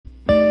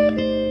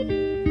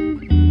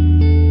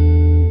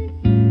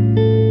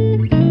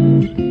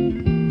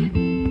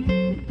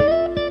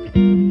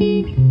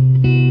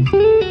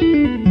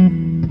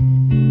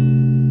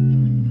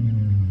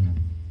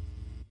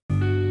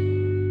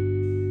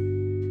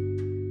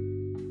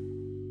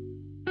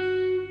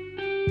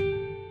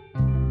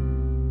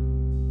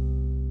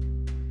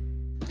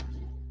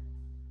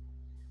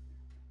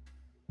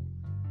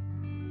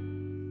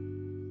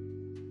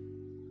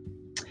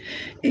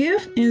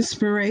If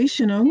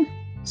inspirational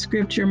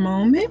scripture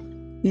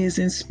moment is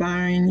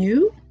inspiring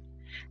you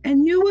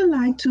and you would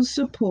like to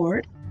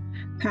support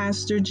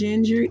Pastor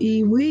Ginger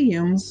E.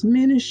 Williams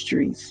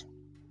Ministries,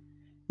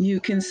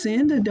 you can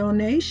send a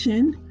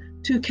donation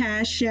to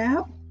Cash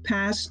App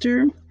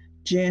Pastor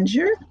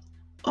Ginger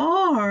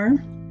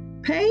or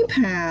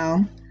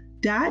paypal.me/G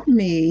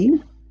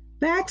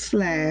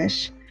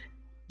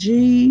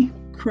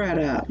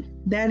Crudup.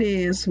 That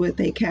is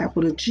with a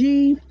capital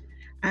G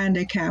and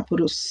a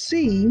capital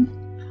CRUDUP.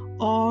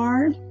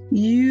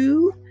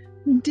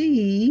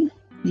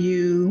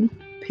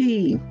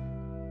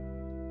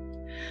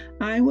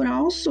 I would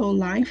also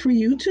like for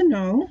you to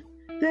know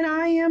that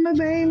I am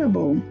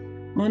available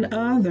on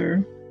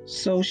other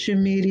social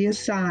media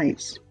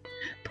sites,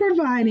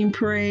 providing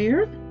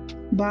prayer,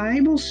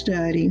 Bible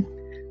study,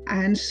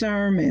 and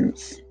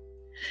sermons.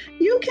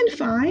 You can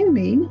find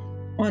me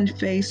on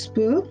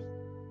Facebook,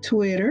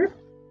 Twitter,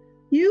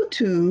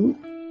 YouTube,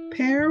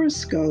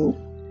 Periscope,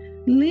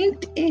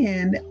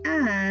 LinkedIn,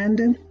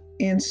 and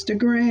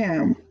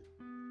Instagram.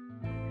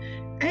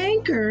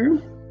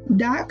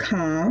 Anchor.com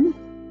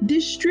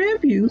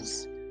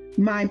distributes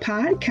my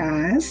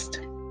podcast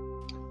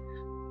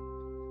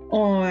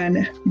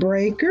on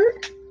Breaker,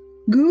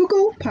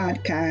 Google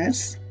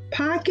Podcasts,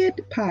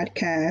 Pocket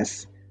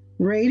Podcasts,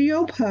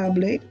 Radio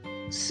Public,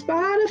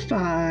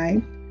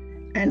 Spotify,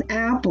 and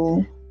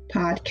Apple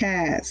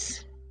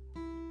Podcasts.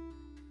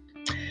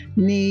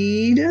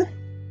 Need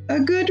a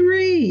good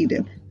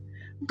read?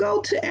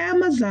 Go to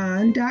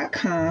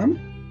Amazon.com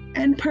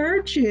and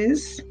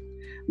purchase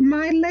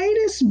my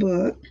latest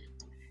book,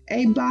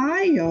 A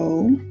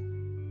Bio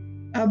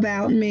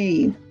About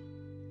Me.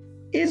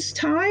 It's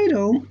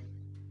titled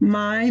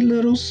My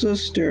Little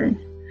Sister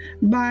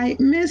by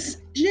Miss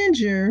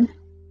Ginger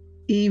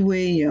E.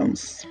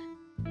 Williams.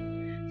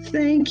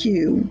 Thank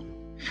you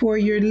for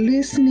your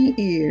listening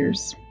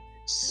ears,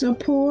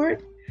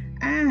 support,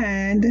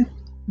 and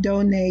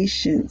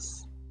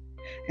donations.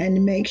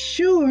 And make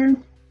sure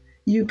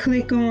you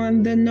click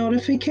on the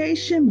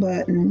notification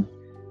button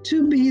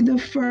to be the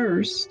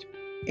first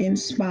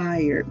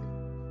inspired.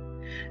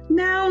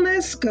 Now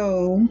let's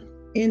go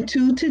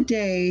into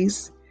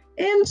today's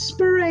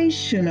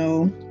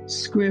inspirational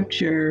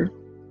scripture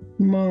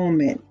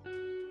moment.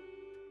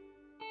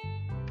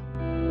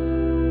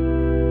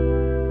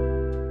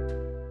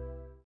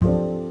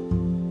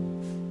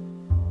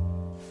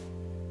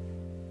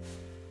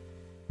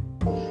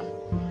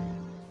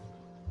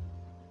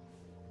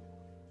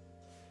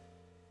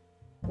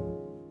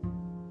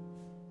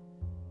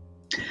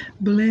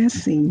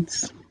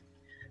 Blessings,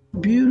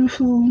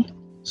 beautiful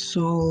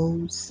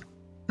souls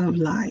of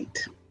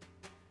light.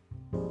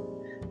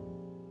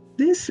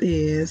 This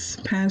is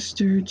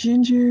Pastor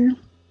Ginger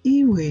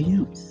E.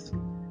 Williams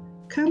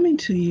coming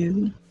to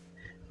you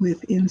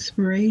with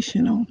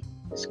inspirational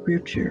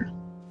scripture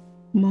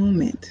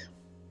moment.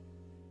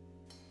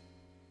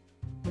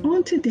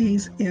 On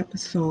today's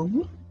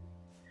episode,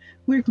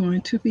 we're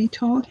going to be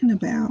talking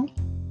about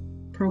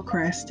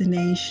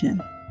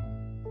procrastination.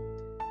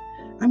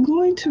 I'm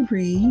going to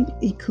read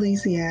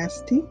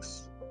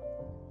Ecclesiastes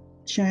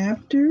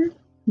chapter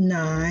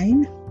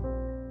 9,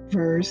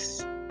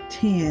 verse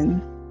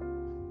 10.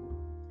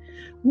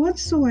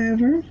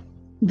 Whatsoever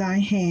thy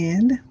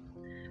hand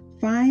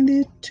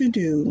findeth to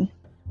do,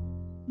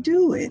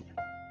 do it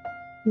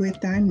with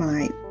thy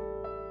might.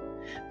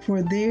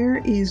 For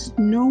there is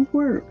no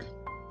work,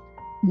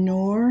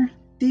 nor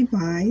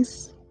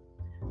device,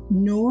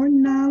 nor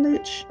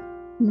knowledge,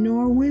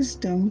 nor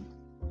wisdom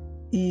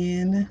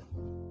in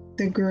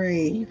the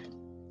grave,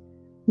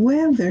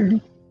 whither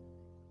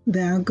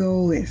thou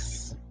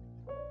goest.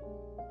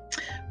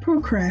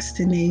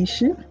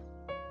 Procrastination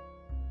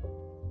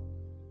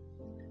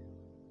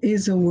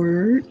is a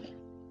word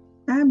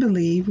I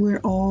believe we're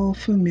all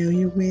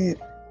familiar with.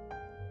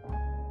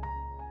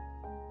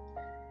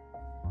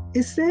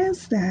 It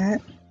says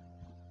that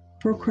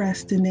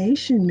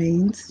procrastination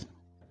means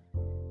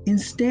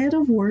instead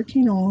of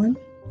working on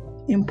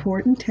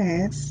important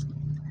tasks,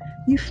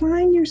 you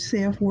find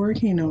yourself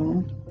working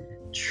on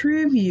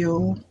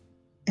trivial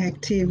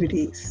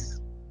activities,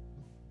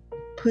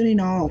 putting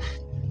off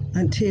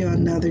until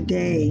another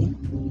day,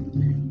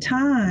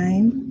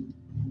 time,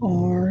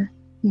 or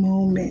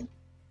moment.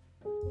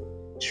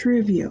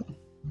 Trivial.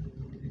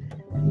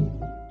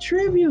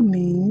 Trivial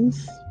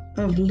means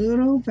of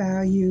little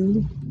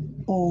value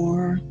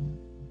or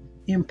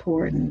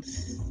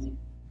importance.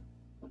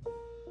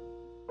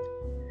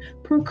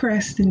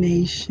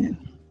 Procrastination.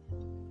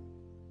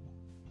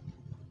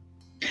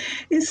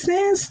 It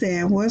says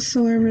that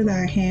whatsoever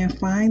thy hand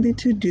findeth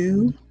to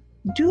do,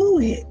 do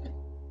it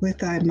with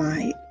thy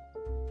might.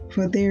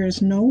 For there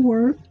is no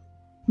work,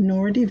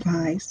 nor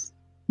device,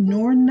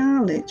 nor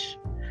knowledge,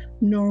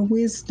 nor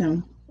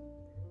wisdom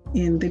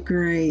in the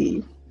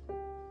grave.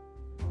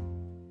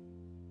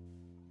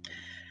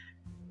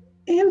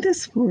 In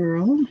this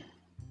world,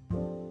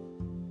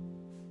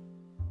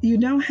 you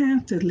don't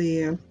have to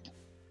live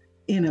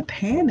in a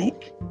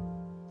panic,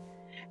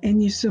 and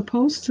you're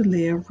supposed to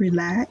live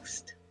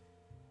relaxed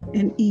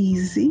and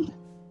easy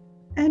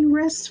and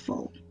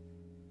restful.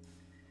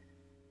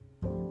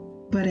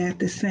 But at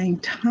the same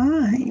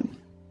time,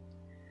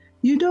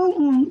 you don't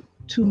want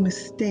to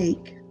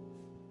mistake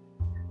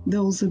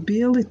those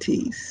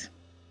abilities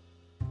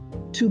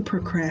to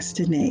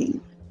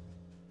procrastinate.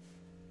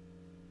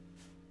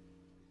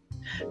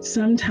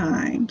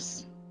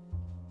 Sometimes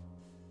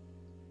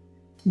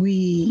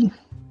we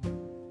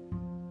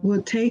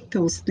will take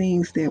those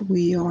things that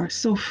we are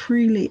so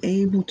freely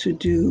able to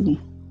do,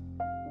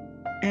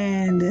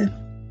 and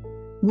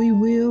we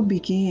will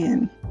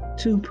begin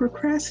to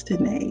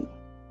procrastinate.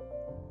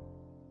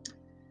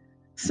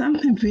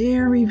 Something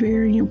very,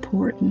 very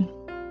important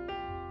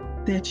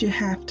that you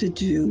have to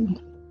do,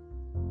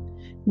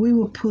 we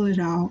will put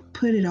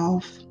it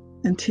off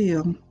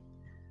until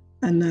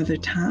another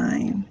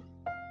time.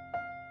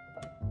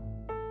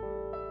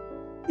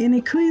 In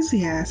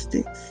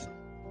Ecclesiastes,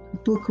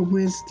 Book of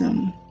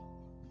Wisdom,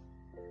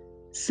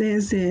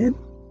 says that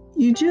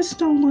you just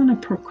don't want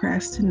to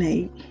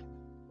procrastinate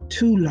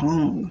too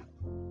long.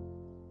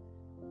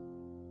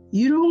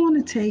 You don't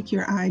want to take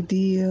your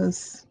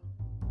ideas,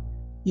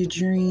 your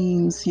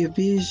dreams, your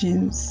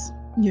visions,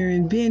 your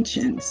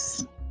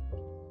inventions,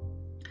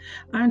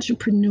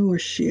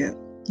 entrepreneurship,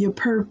 your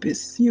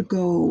purpose, your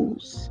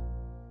goals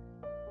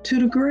to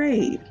the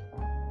grave.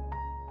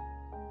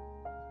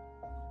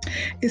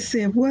 It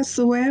said,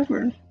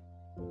 whatsoever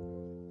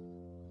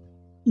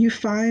you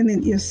find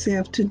in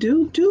yourself to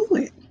do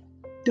it.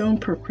 Don't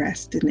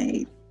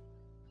procrastinate.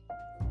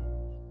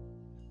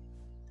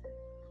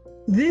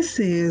 This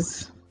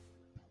is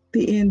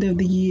the end of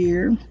the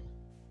year,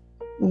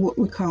 what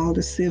we call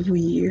the civil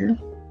year.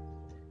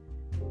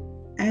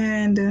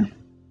 And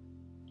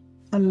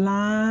a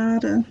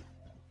lot of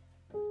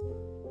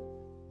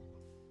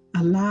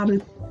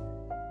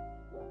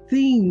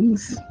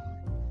things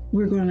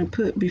we're going to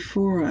put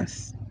before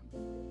us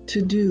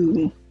to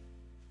do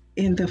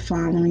in the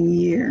following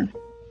year.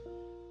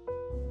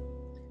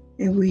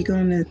 And we're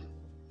going to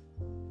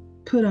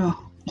put a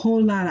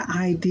whole lot of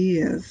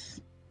ideas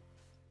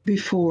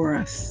before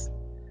us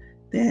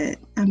that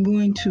I'm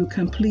going to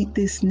complete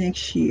this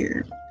next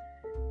year,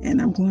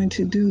 and I'm going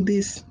to do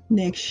this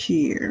next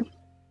year.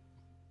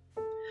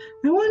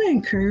 I want to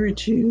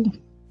encourage you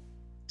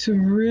to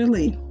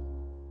really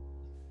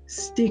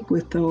stick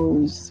with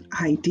those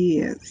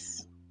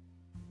ideas.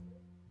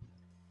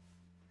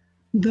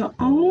 The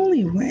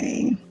only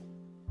way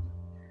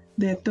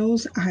that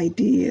those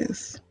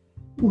ideas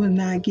will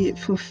not get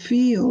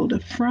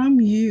fulfilled from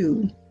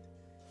you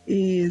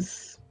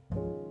is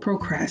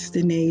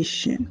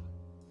procrastination.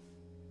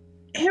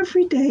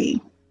 Every day,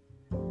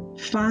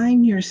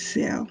 find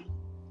yourself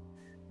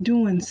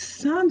doing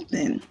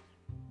something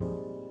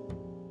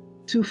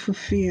to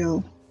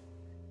fulfill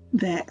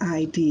that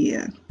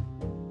idea.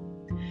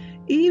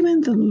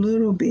 Even the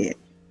little bit,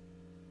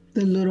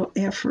 the little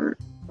effort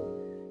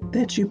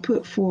that you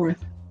put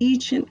forth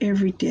each and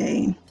every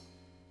day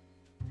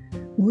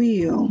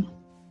will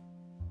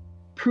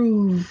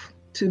prove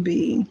to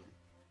be.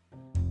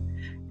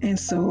 And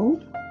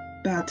so,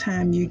 by the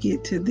time you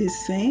get to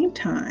this same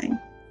time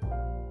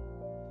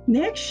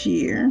next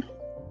year,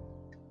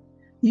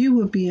 you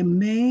will be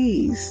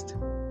amazed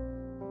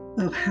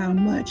of how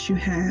much you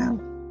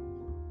have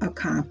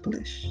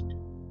accomplished.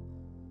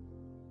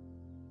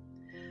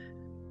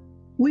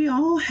 We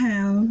all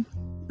have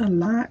a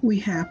lot we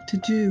have to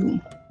do.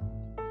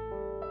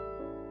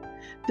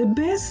 The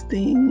best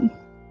thing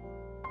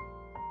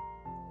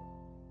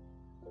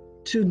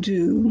to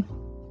do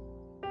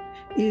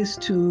is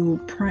to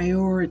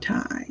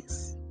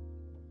prioritize.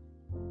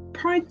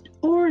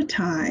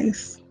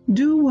 Prioritize.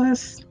 Do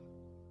what's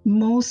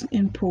most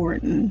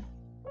important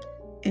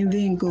and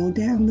then go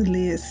down the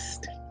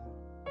list.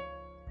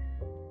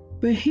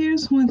 But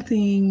here's one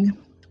thing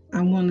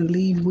I want to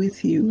leave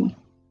with you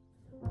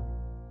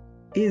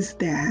is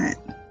that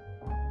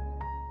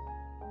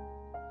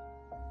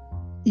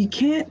you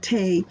can't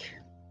take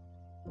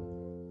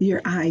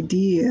your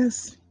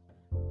ideas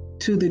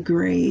to the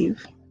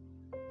grave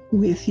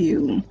with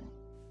you.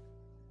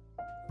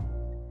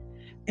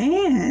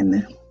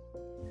 And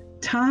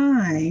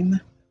time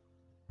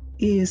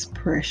is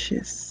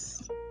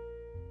precious.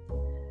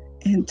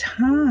 And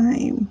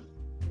time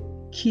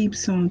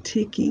keeps on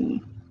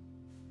ticking.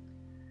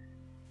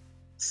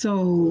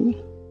 So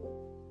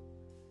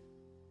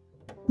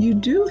you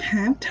do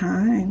have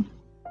time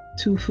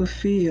to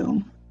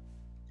fulfill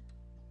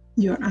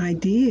your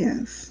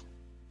ideas,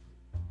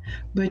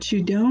 but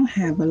you don't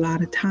have a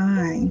lot of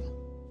time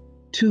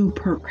to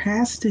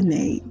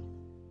procrastinate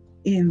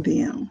in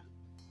them.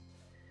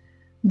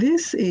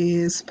 This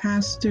is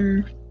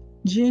Pastor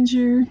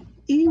Ginger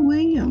E.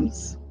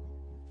 Williams,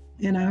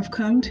 and I've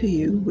come to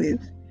you with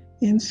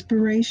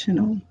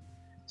inspirational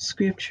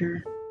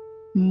scripture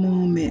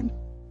moment.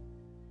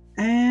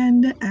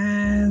 And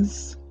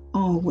as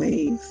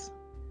always,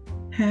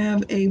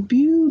 have a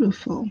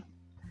beautiful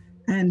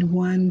and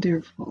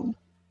wonderful,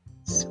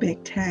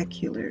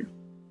 spectacular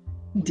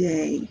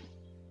day.